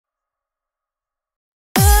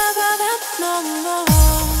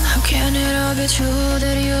true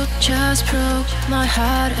that you just broke my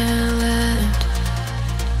heart and left?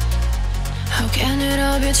 How can it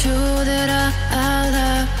all be true that our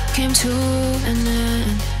love came to an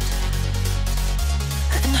end?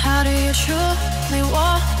 And how do you truly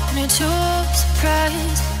want me to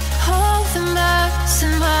surprise all the mess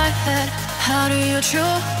in my head? How do you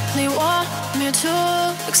truly want me to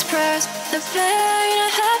express the pain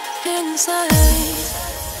I have inside?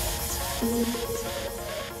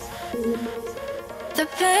 The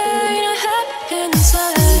pain I have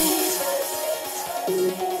inside.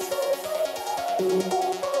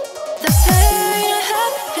 The pain I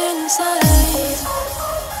have inside.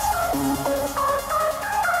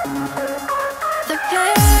 The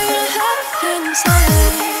pain I have inside.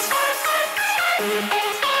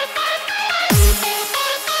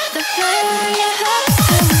 The pain I have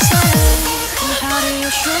inside. And how do you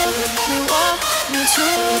truly want me to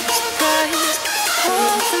surprise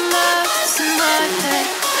all the mess in my head?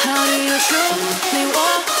 How do you truly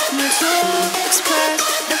want me to express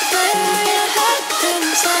the pain I have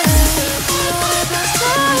inside? All of the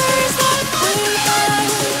stories that we had,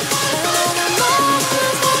 and all the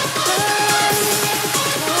moments that died,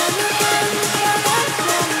 and you can't hear them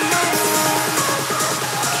no more.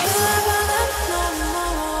 Can't hear them no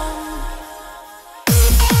more.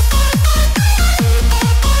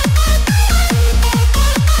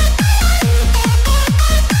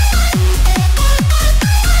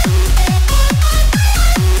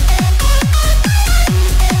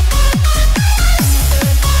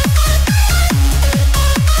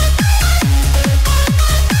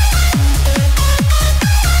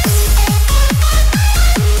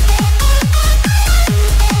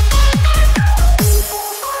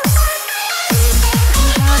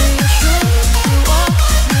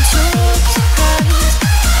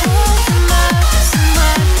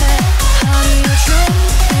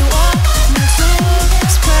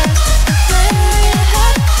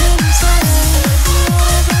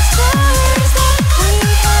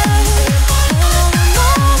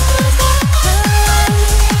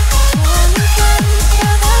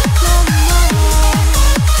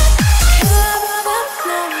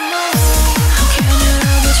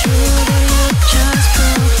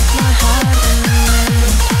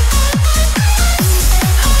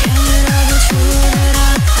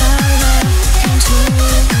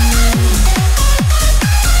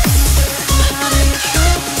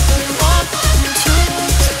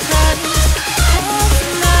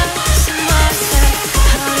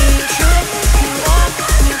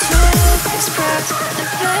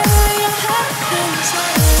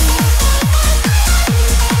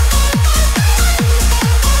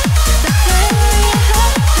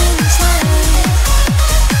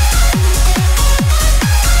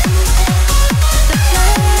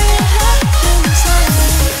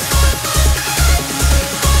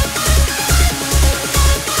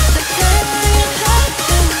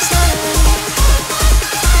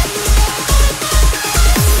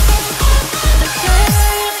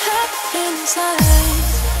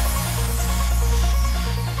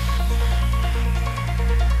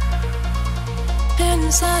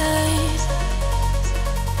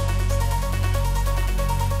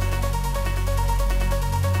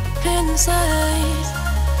 Inside.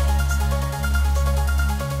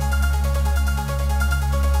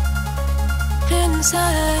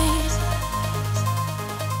 Inside.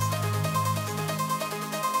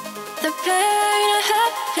 The pain I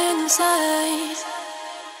have inside.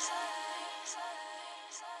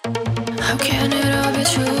 How can it all be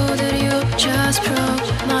true that you just broke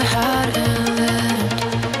my heart and